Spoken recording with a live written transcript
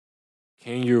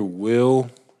Can your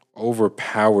will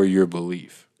overpower your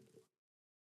belief?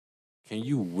 Can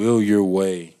you will your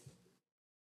way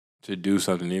to do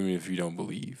something even if you don't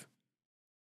believe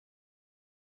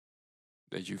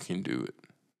that you can do it?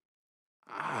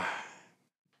 Ah,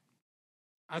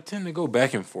 I tend to go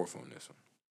back and forth on this one.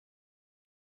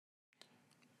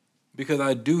 Because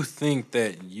I do think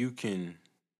that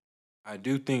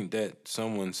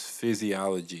someone's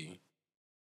physiology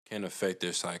can affect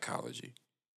their psychology.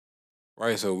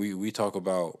 Right? So we talk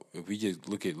about, if we just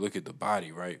look at the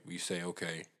body, right? We say,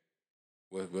 okay,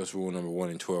 what's rule number 1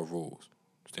 in 12 rules?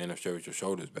 Stand up straight with your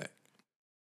shoulders back.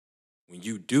 When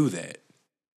you do that,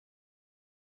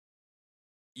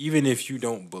 even if you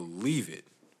don't believe it,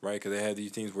 right? Because they have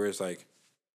these things where it's like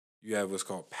you have what's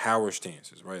called power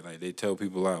stances, right? Like they tell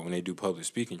people out when they do public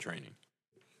speaking training.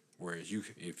 Whereas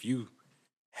if you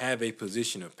have a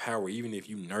position of power, even if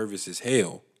you nervous as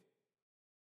hell,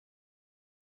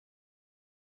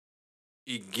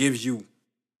 it gives you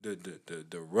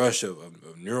the rush of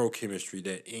neurochemistry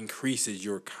that increases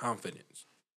your confidence,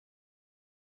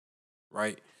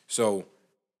 right? So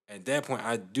at that point,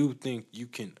 I do think you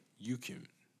can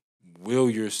will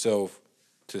yourself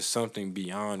to something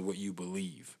beyond what you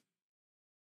believe.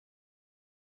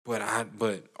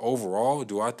 But overall,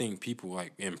 do I think people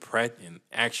like in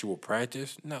actual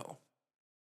practice? No.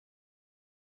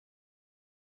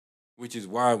 Which is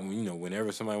why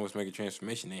whenever somebody wants to make a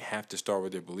transformation, they have to start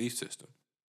with their belief system.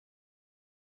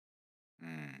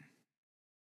 Mm.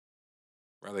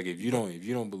 Right? Like if you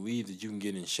don't believe that you can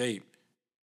get in shape,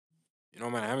 it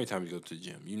don't matter how many times you go to the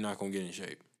gym, you're not gonna get in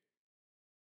shape.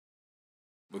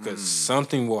 Because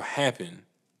something will happen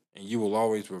and you will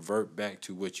always revert back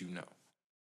to what you know.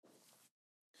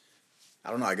 I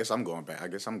don't know. I guess I'm going back. I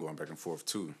guess I'm going back and forth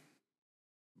too,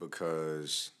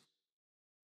 because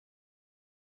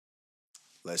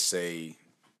let's say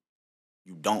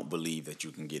you don't believe that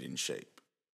you can get in shape,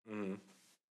 Mm-hmm.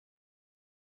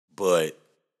 but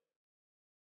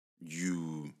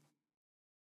you,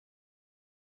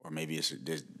 or maybe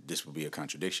this would be a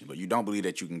contradiction, but you don't believe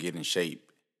that you can get in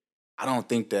shape. I don't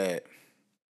think that.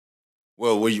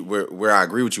 Well, where I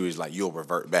agree with you is like you'll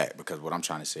revert back, because what I'm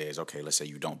trying to say is, okay, let's say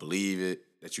you don't believe it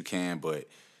that you can, but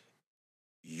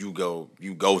you go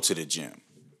to the gym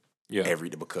Yeah. every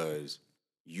day because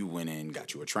you went in and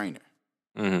got you a trainer.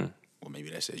 Mm-hmm. Well, maybe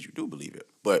that says you do believe it,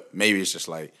 but maybe it's just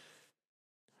like,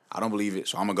 I don't believe it,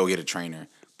 so I'm gonna go get a trainer.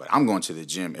 But I'm going to the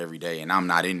gym every day, and I'm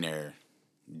not in there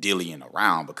dillying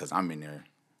around because I'm in there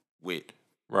with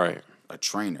Right. a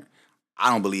trainer.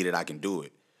 I don't believe that I can do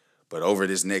it, but over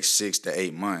this next 6 to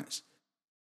 8 months,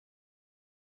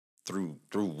 through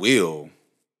will,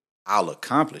 I'll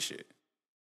accomplish it.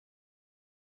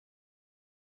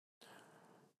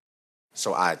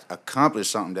 So I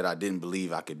accomplished something that I didn't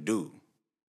believe I could do.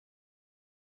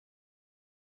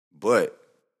 But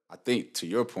I think, to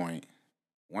your point,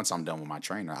 once I'm done with my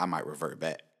trainer, I might revert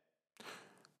back.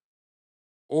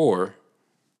 Or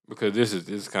because this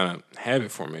is kind of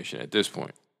habit formation at this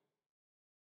point.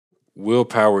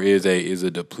 Willpower is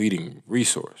a depleting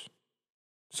resource.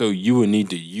 So you would need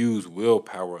to use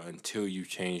willpower until you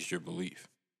changed your belief.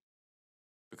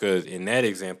 Because in that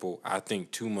example, I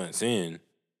think 2 months in,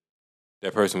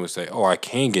 that person would say, "Oh, I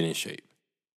can get in shape.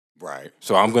 Right.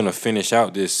 So I'm gonna finish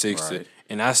out this Right.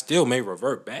 and I still may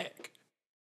revert back.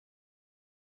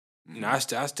 Mm-hmm.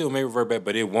 I still may revert back,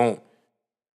 but it won't.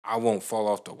 I won't fall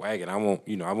off the wagon. I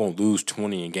won't lose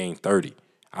 20 and gain 30.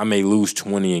 I may lose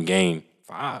 20 and gain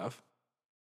 5.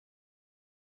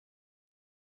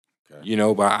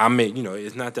 Okay. But I may,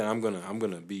 it's not that I'm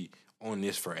gonna be on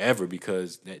this forever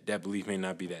because that belief may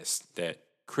not be that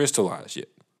crystallized yet.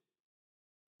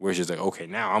 Where it's just like, okay,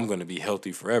 now I'm gonna be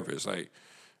healthy forever. It's like,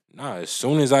 nah, as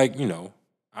soon as I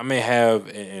may have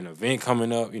an event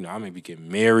coming up, I may be getting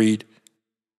married.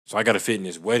 So I gotta fit in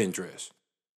this wedding dress.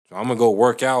 So I'm gonna go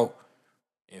work out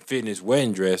and fit in this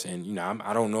wedding dress. And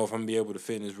I don't know if I'm gonna be able to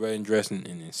fit in this wedding dress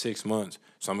in 6 months.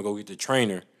 So I'm gonna go get the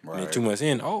trainer. And then Right. 2 months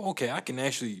in, oh, okay, I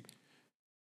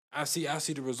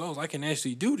see the results. I can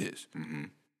actually do this. Mm-hmm.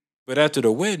 But after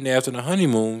the wedding, after the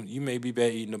honeymoon, you may be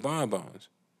back eating the bonbons.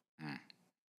 Mm.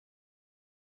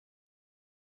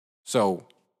 So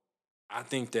I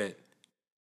think that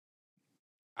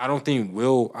I don't think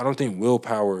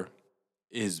willpower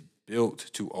is built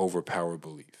to overpower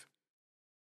belief.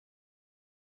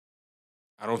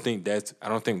 I don't think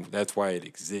that's why it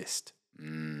exists.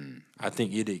 Mm. I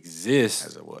think it exists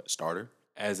As a what? Starter?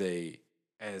 as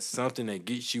as something that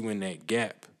gets you in that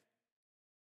gap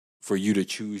for you to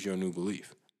choose your new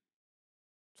belief.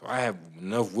 So I have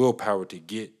enough willpower to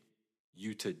get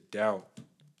you to doubt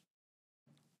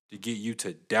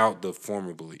the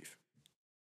former belief.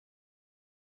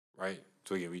 right?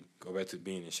 So again, we go back to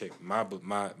being in shape. My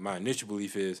initial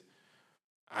belief is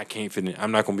I can't fit in.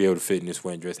 I'm not gonna be able to fit in this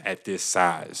wedding dress at this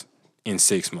size in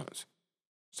 6 months.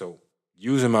 So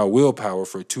using my willpower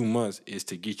for 2 months is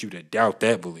to get you to doubt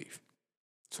that belief.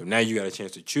 So now you got a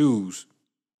chance to choose.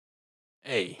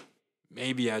 Hey,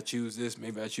 maybe I choose this.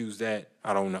 Maybe I choose that.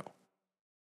 I don't know.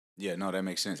 Yeah, no, that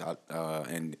makes sense. And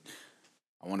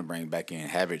I want to bring back in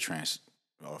habit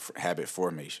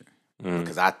formation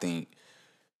because I think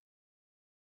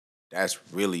that's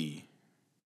really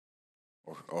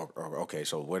or okay.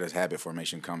 So where does habit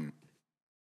formation come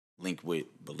linked with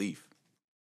belief?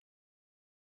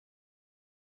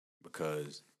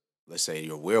 Because let's say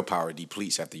your willpower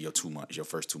depletes after your 2 months, your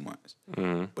first 2 months,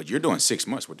 but you're doing 6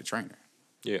 months with the trainer.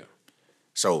 Yeah.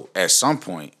 So at some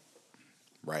point,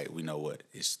 right, we know what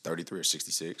it's 33 or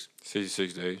 66.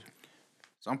 66 days.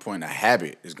 At some point, a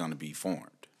habit is going to be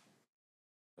formed.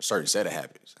 A certain set of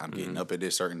habits. I'm getting up at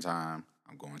this certain time.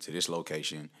 I'm going to this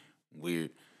location.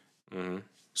 Weird.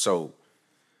 So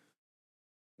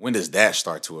when does that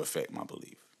start to affect my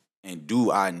belief? And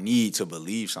do I need to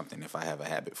believe something if I have a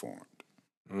habit formed?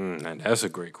 And that's a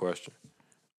great question.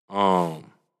 I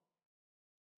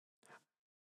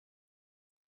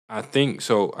think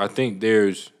so. I think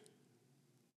there's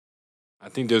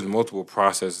multiple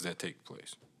processes that take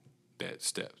place, that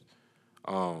steps.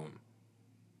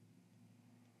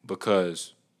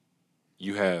 Because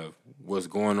you have what's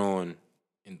going on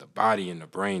in the body and the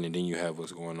brain, and then you have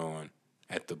what's going on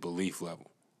at the belief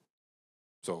level.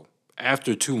 So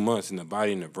after 2 months in the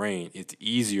body and the brain, it's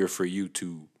easier for you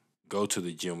to go to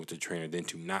the gym with the trainer than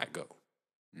to not go.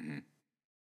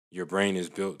 Your brain is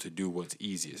built to do what's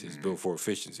easiest. It's built for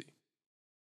efficiency.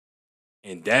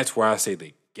 And that's where I say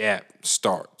the gap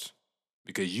starts.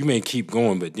 Because you may keep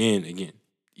going, but then again,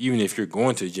 even if you're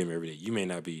going to the gym every day, you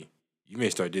may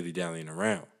start dilly-dallying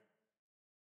around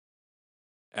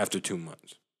after 2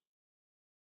 months.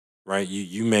 Right?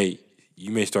 You may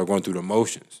start going through the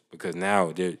motions because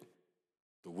now the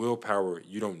willpower,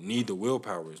 you don't need the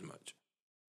willpower as much.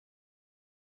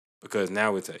 Because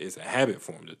now it's a habit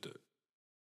form that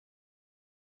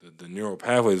the neural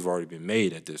pathways have already been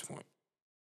made at this point.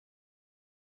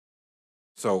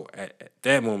 So at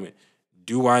that moment,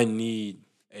 do I need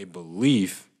a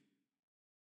belief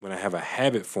when I have a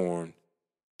habit formed?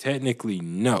 Technically,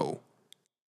 no.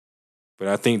 But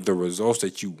I think the results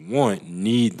that you want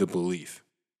need the belief.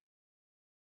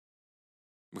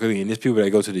 Because again, there's people that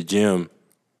go to the gym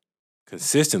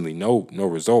consistently, no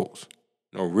results,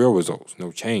 no real results,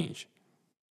 no change.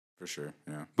 For sure,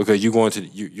 yeah. Because you're going to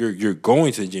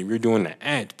the gym, you're doing the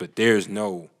act, but there's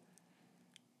no.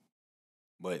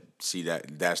 But see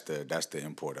that's the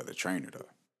import of the trainer though.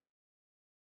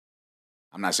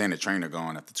 I'm not saying the trainer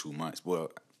going after 2 months.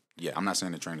 Well, yeah, I'm not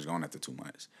saying the trainer's going after 2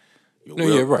 months.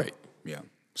 Yeah, right. Yeah.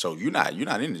 So you're not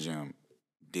in the gym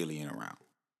dillying around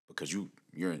because you're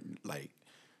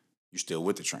still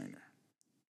with the trainer.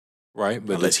 Right,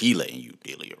 but unless he letting you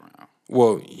dilly around.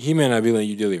 Well, he may not be letting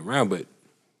you dilly around, but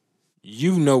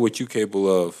you know what you're capable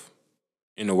of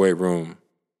in the weight room.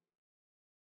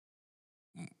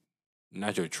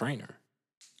 Not your trainer.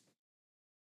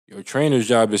 Your trainer's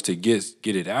job is to get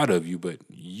it out of you, but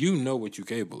you know what you're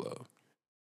capable of.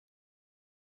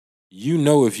 You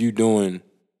know if you're doing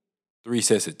 3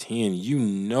 sets of 10, you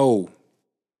know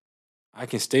I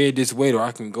can stay at this weight or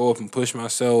I can go up and push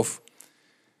myself.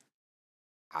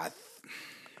 I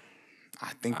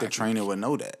think the trainer would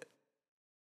know that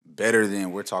better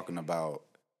than we're talking about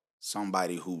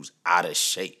somebody who's out of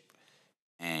shape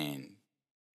and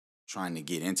trying to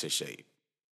get into shape.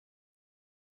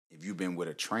 If you've been with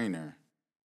a trainer,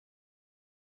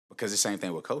 because the same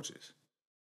thing with coaches,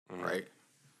 right?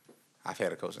 I've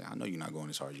had a coach say, I know you're not going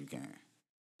as hard as you can.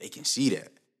 They can see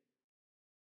that.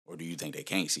 Or do you think they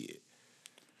can't see it?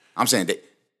 I'm saying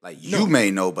you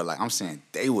may know, but I'm saying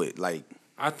they would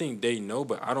I think they know,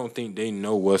 but I don't think they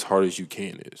know what's hard as you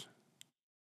can is.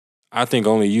 I think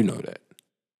only you know that.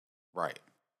 Right.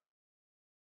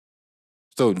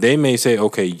 So they may say,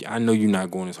 okay, I know you're not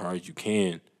going as hard as you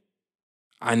can.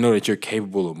 I know that you're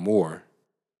capable of more,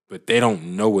 but they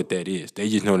don't know what that is. They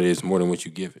just know that it's more than what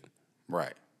you give it.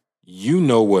 Right. You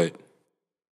know what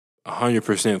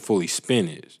 100% fully spin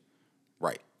is.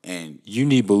 Right. And you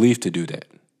need belief to do that.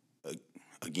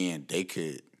 Again, they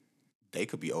could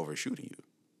be overshooting you.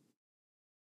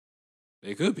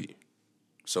 They could be.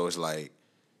 So it's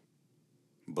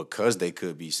because they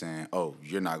could be saying, oh,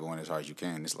 you're not going as hard as you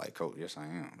can. It's like, coach, yes, I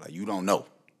am. You don't know.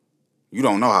 You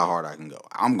don't know how hard I can go.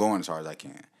 I'm going as hard as I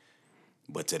can.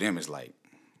 But to them, it's all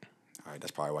right, that's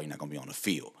probably why you're not going to be on the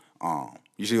field.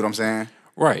 You see what I'm saying?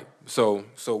 Right. So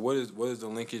what is the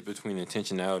linkage between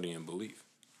intentionality and belief?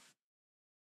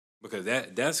 Because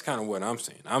that's kind of what I'm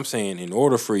saying. I'm saying in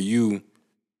order for you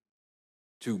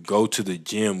to go to the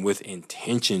gym with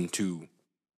intention to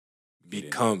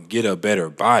get a better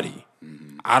body,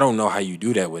 I don't know how you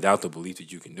do that without the belief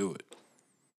that you can do it.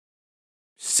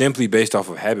 Simply based off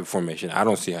of habit formation, I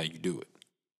don't see how you do it.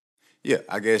 Yeah,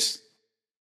 I guess.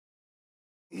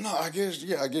 No, I guess.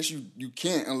 Yeah, I guess you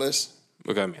can't unless.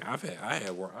 Look, I mean, I've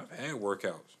had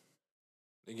workouts.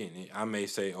 Again, I may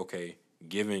say, okay,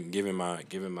 given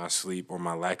my sleep or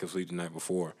my lack of sleep the night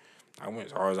before, I went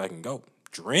as hard as I can go,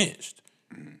 drenched.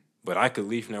 But I could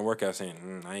leave from that workout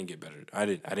saying, I didn't get better. I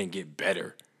didn't get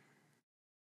better.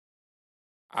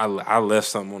 I left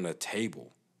something on the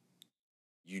table.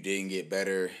 You didn't get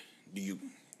better. Do you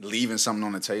leaving something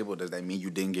on the table? Does that mean you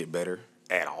didn't get better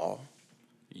at all?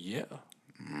 Yeah.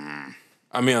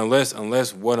 I mean,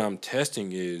 unless what I'm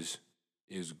testing is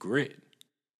grit.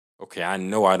 Okay, I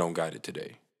know I don't got it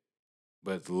today,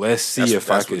 but let's see if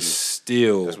I could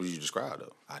still. That's what you described,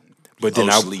 though. But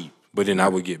then I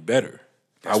would get better.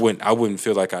 I wouldn't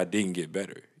feel like I didn't get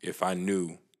better if I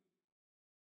knew.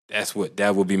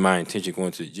 That would be my intention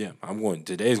going to the gym.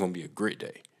 Today's gonna be a grit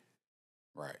day.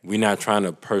 Right. We're not trying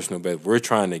to personal best. We're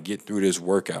trying to get through this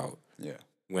workout. Yeah.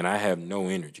 When I have no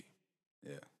energy.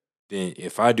 Yeah. Then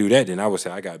if I do that, then I would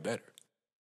say I got better.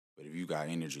 But if you got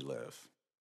energy left,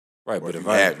 right? But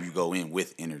if you go in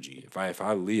with energy. If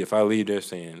I leave there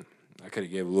saying I could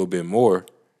have gave a little bit more,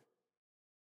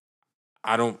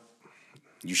 I don't.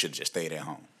 You should just stayed at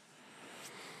home.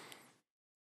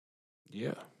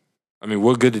 Yeah. I mean,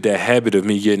 what good did that habit of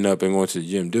me getting up and going to the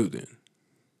gym do then?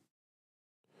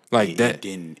 Like that.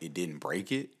 It didn't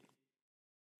break it.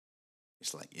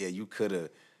 It's like, yeah, you could have.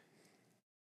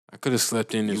 I could have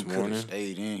slept in this morning. You could have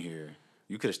stayed in here.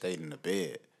 You could have stayed in the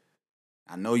bed.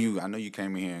 I know you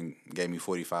came in here and gave me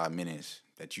 45 minutes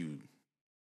that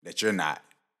you're not.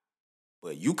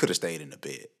 But you could have stayed in the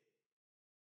bed.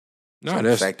 No, so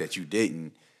the fact that you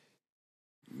didn't,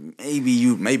 maybe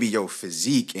your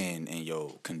physique and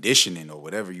your conditioning or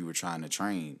whatever you were trying to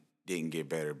train didn't get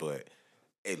better, but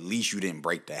at least you didn't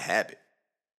break the habit.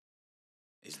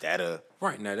 Is that a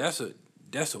right now? That's a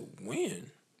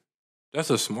win. That's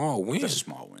a small win. That's a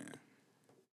small win.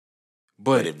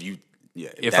 But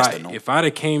if I'd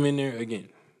have came in there again,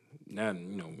 now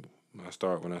when I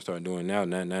start doing now I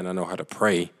know how to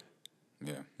pray.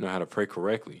 Yeah, know how to pray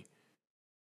correctly.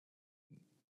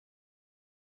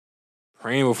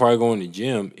 Praying before I go in the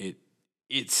gym,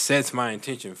 it sets my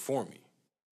intention for me.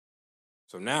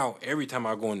 So now every time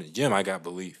I go in the gym, I got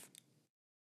belief.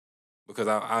 Because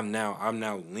I'm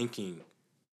now linking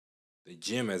the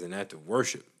gym as an act of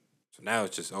worship. So now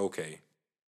it's just okay.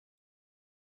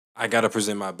 I gotta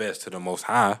present my best to the Most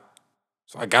High.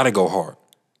 So I gotta go hard.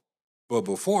 But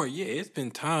before, yeah, it's been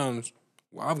times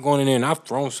where I've gone in there and I've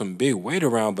thrown some big weight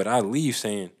around, but I leave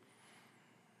saying,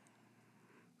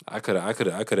 I could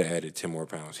have added 10 more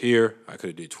pounds here. I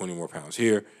could have did 20 more pounds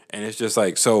here. And it's just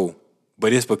like, so,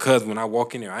 but it's because when I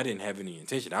walk in there, I didn't have any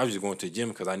intention. I was just going to the gym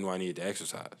because I knew I needed to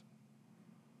exercise.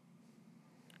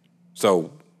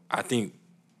 So I think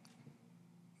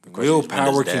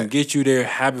willpower can get you there,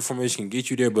 habit formation can get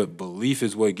you there, but belief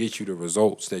is what gets you the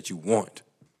results that you want.